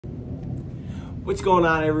What's going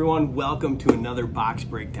on, everyone? Welcome to another box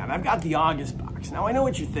breakdown. I've got the August box. Now, I know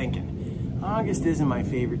what you're thinking. August isn't my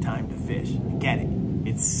favorite time to fish. I get it.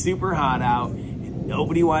 It's super hot out, and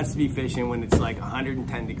nobody wants to be fishing when it's like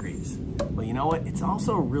 110 degrees. Well, you know what? It's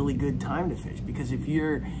also a really good time to fish because if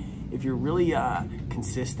you're really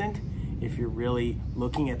consistent, if you're really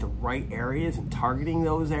looking at the right areas and targeting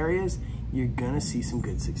those areas, you're gonna see some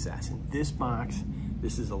good success. In this box,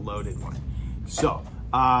 this is a loaded one. So,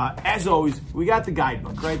 as always, we got the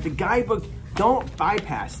guidebook, right? The guidebook, don't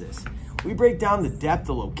bypass this. We break down the depth,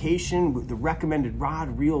 the location, the recommended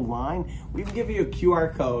rod, reel, line. We even give you a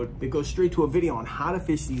QR code that goes straight to a video on how to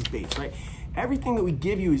fish these baits, right? Everything that we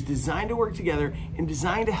give you is designed to work together and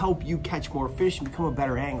designed to help you catch more fish and become a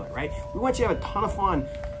better angler, right? We want you to have a ton of fun,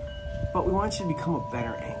 but we want you to become a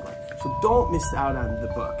better angler. So don't miss out on the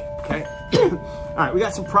book, okay? All right, we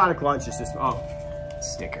got some product launches this month. Oh,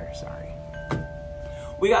 sticker, sorry.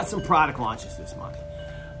 We got some product launches this month.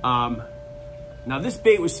 Now this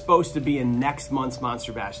bait was supposed to be in next month's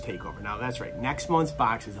Monster Bass Takeover. Now that's right, next month's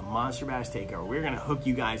box is a Monster Bass Takeover. We're gonna hook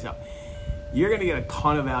you guys up. You're gonna get a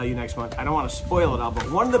ton of value next month. I don't wanna spoil it all,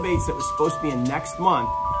 but one of the baits that was supposed to be in next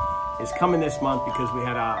month is coming this month because we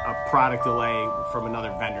had a product delay from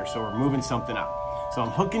another vendor, so we're moving something up. So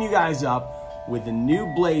I'm hooking you guys up with the new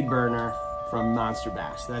blade burner from Monster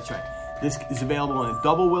Bass. That's right. This is available in a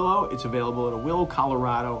double willow. It's available in a willow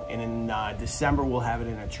Colorado, and in December we'll have it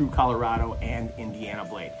in a true Colorado and Indiana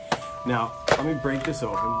blade. Now, let me break this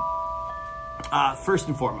open. First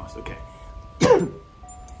and foremost, okay.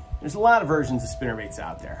 There's a lot of versions of spinnerbaits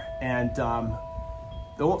out there, and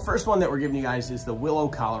the first one that we're giving you guys is the willow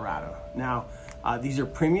Colorado. Now, these are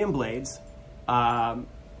premium blades, custom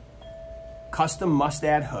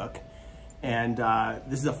mustad hook, and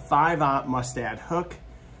this is a 5-aught mustad hook.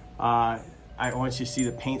 I want you to see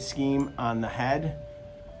the paint scheme on the head.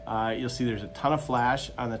 You'll see there's a ton of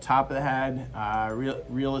flash on the top of the head,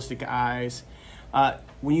 realistic eyes.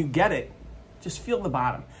 When you get it, just feel the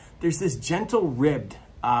bottom. There's this gentle ribbed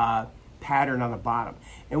pattern on the bottom.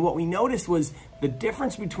 And what we noticed was the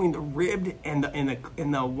difference between the ribbed and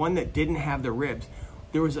the one that didn't have the ribs.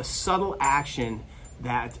 There was a subtle action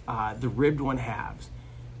that the ribbed one has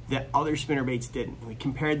that other spinnerbaits didn't. We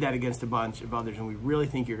compared that against a bunch of others, and we really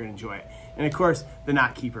think you're gonna enjoy it. And of course, the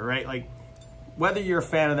knot keeper, right? Like, whether you're a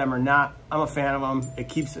fan of them or not, I'm a fan of them. It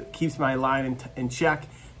keeps my line in check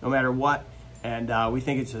no matter what, and we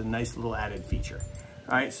think it's a nice little added feature.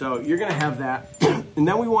 All right, so you're gonna have that. And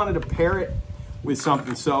then we wanted to pair it with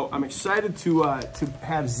something. So I'm excited to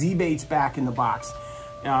have Z-baits back in the box.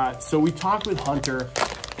 So we talked with Hunter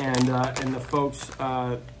and the folks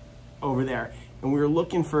over there, and we were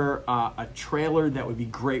looking for a trailer that would be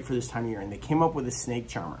great for this time of year, and they came up with a snake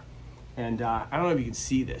charmer. And I don't know if you can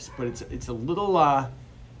see this, but it's a little,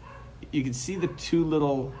 you can see the two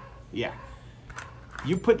little, yeah.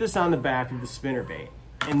 You put this on the back of the spinnerbait,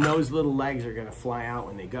 and those little legs are gonna fly out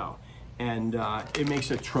when they go. And it makes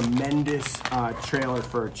a tremendous trailer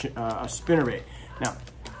for a spinnerbait. Now,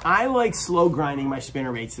 I like slow grinding my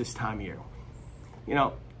spinnerbaits this time of year. You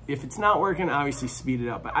know, if it's not working, obviously speed it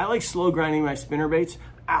up. But I like slow grinding my spinnerbaits.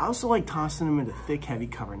 I also like tossing them into thick, heavy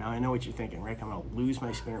cover. Now, I know what you're thinking, Rick, I'm gonna lose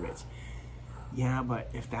my spinnerbaits. Yeah, but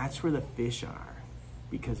if that's where the fish are,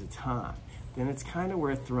 because it's hot, then it's kind of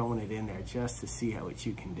worth throwing it in there just to see what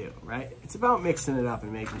you can do, right? It's about mixing it up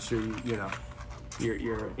and making sure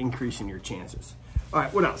you're increasing your chances. All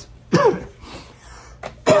right, what else?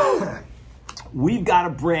 We've got a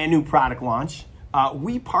brand new product launch.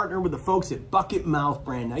 We partner with the folks at Bucket Mouth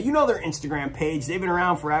Brand. Now, you know their Instagram page. They've been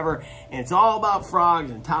around forever, and it's all about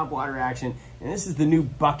frogs and topwater action. And this is the new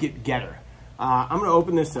Bucket Getter. I'm going to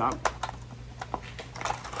open this up.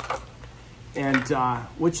 And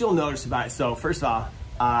what you'll notice about it, so first of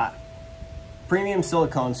all, premium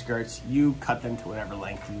silicone skirts. You cut them to whatever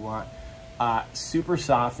length you want. Super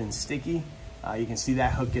soft and sticky. You can see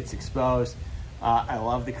that hook gets exposed. I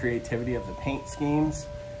love the creativity of the paint schemes.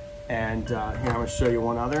 And here, I'm gonna show you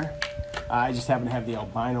one other. I just happen to have the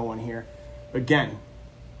albino one here. Again,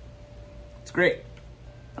 it's great.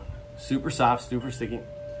 Super soft, super sticky.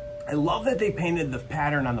 I love that they painted the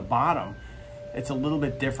pattern on the bottom. It's a little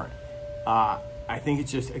bit different. I think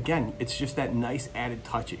it's just, again, it's just that nice added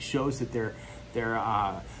touch. It shows that their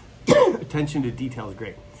attention to detail is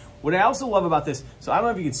great. What I also love about this, so I don't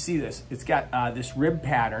know if you can see this, it's got this rib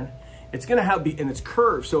pattern. It's gonna help and it's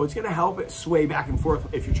curved, so it's gonna help it sway back and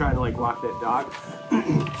forth if you're trying to like walk that dog.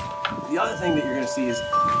 The other thing that you're gonna see is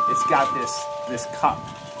it's got this cup.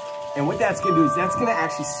 And what that's gonna do is that's gonna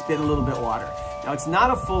actually spit a little bit of water. Now it's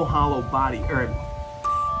not a full hollow body, or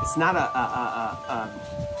It's not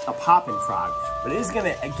a popping frog, but it is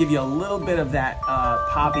gonna give you a little bit of that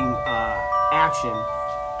popping action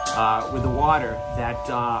with the water that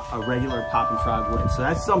a regular popping frog would. So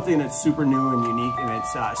that's something that's super new and unique, and it's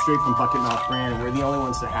straight from Bucket Mouth brand, and we're the only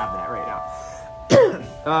ones to have that right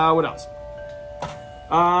now. What else?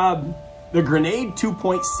 The Grenade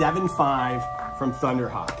 2.75 from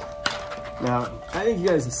Thunderhawk. Now, I think you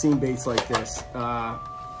guys have seen baits like this. I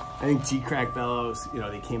think G-Crack Bellows, you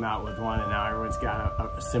know, they came out with one, and now everyone's got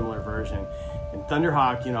a similar version. And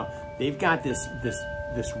Thunderhawk, you know, they've got this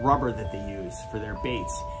rubber that they use for their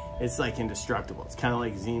baits. It's like indestructible. It's kind of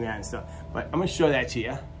like Z-Man and stuff. But I'm gonna show that to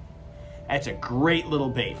you. That's a great little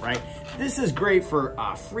bait, right? This is great for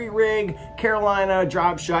free rig, Carolina,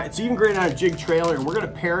 drop shot. It's even great on a jig trailer. And we're gonna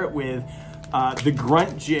pair it with the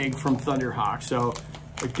Grunt jig from Thunderhawk. So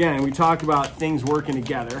again, we talk about things working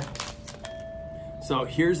together. So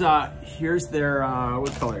here's their,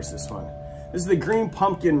 what color is this one? This is the Green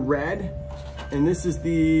Pumpkin Red, and this is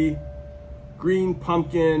the Green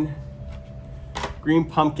Pumpkin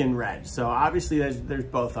Red. So obviously there's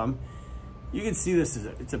both of them. You can see this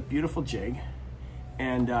it's a beautiful jig,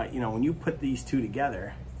 and you know, when you put these two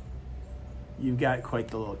together, you've got quite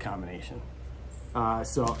the little combination.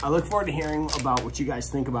 So I look forward to hearing about what you guys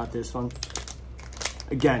think about this one.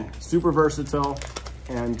 Again, super versatile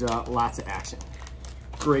and lots of action.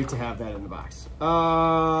 Great to have that in the box.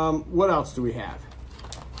 What else do we have?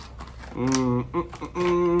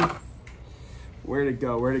 Where to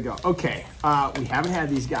go? Okay, we haven't had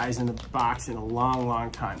these guys in the box in a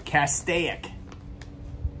long time. Castaic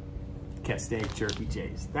jerky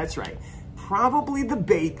jays. That's right. Probably the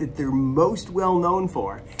bait that they're most well known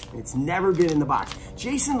for, and it's never been in the box.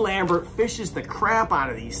 Jason Lambert fishes the crap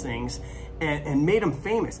out of these things and made them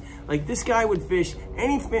famous. Like, this guy would fish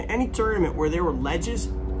any tournament where there were ledges.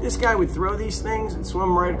 This guy would throw these things and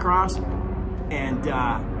swim right across, and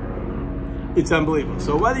it's unbelievable.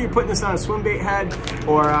 So whether you're putting this on a swim bait head,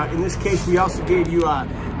 or in this case, we also gave you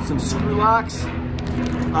some screw locks.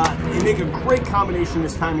 They make a great combination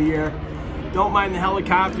this time of year. Don't mind the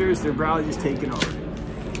helicopters, they're probably just taking over.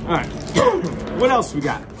 All right, what else we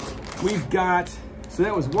got? We've got, so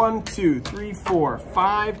that was 1, 2, 3, 4,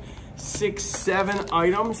 5, 6, 7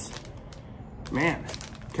 items. Man,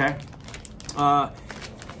 okay.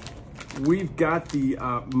 We've got the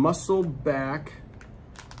Muscleback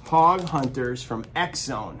Hog Hunters from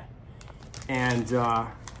X-Zone. And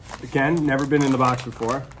again, never been in the box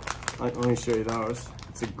before. Let me show you those.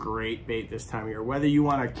 It's a great bait this time of year. Whether you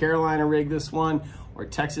want to Carolina rig this one or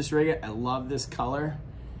Texas rig it, I love this color.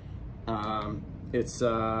 It's,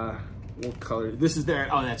 what color? This is their,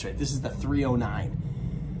 oh, that's right. This is the 309.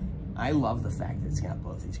 I love the fact that it's got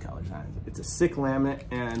both these colors on it. It's a sick laminate,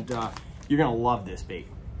 and you're gonna love this bait.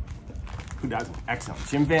 Who doesn't? Excellent.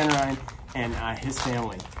 Jim Van Ryn and his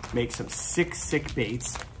family make some sick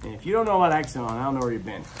baits. And if you don't know about X-Zone, I don't know where you've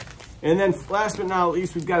been. And then last but not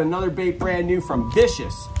least, we've got another bait brand new from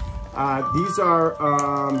Vicious. These are,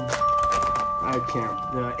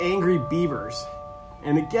 the Angry Beavers.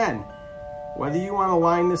 And again, whether you want to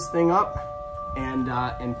line this thing up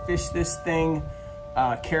and fish this thing,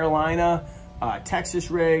 Carolina, Texas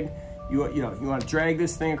rig, you want to drag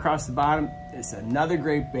this thing across the bottom, it's another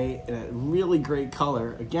great bait and a really great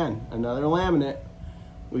color. Again, another laminate.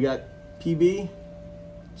 We got PBJ.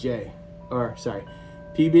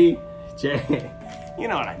 You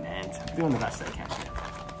know what I meant. I'm doing the best I can.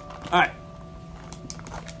 All right.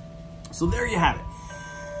 So there you have it.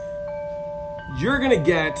 You're going to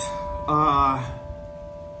get, I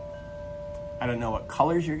don't know what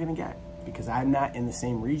colors you're going to get because I'm not in the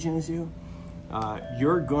same region as you.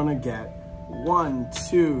 You're going to get 1,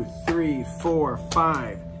 2, 3, 4,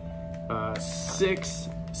 5, 6,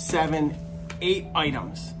 7, 8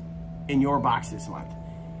 items in your box this month.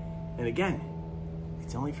 And again,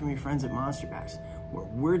 it's only from your friends at MONSTERBASS, where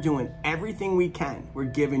we're doing everything we can. We're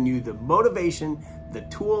giving you the motivation, the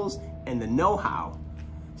tools, and the know-how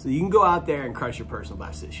so you can go out there and crush your personal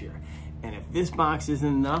best this year. And if this box isn't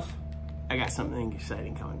enough, I got something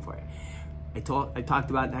exciting coming for you. I talked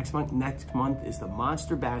about next month. Next month is the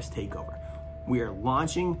MONSTERBASS Takeover. We are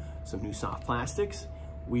launching some new soft plastics.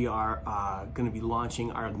 We are going to be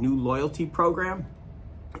launching our new loyalty program.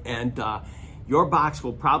 And your box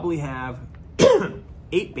will probably have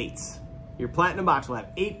 8 baits. Your platinum box will have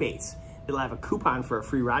 8 baits. It'll have a coupon for a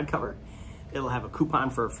free rod cover. It'll have a coupon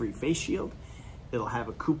for a free face shield. It'll have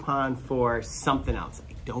a coupon for something else.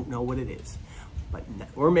 I don't know what it is. But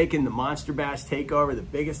we're making the MONSTERBASS Takeover the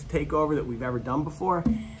biggest takeover that we've ever done before.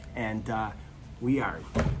 And we are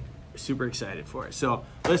super excited for it. So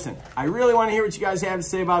listen, I really want to hear what you guys have to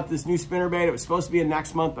say about this new spinnerbait. It was supposed to be in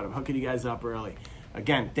next month, but I'm hooking you guys up early.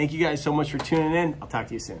 Again, thank you guys so much for tuning in. I'll talk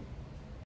to you soon.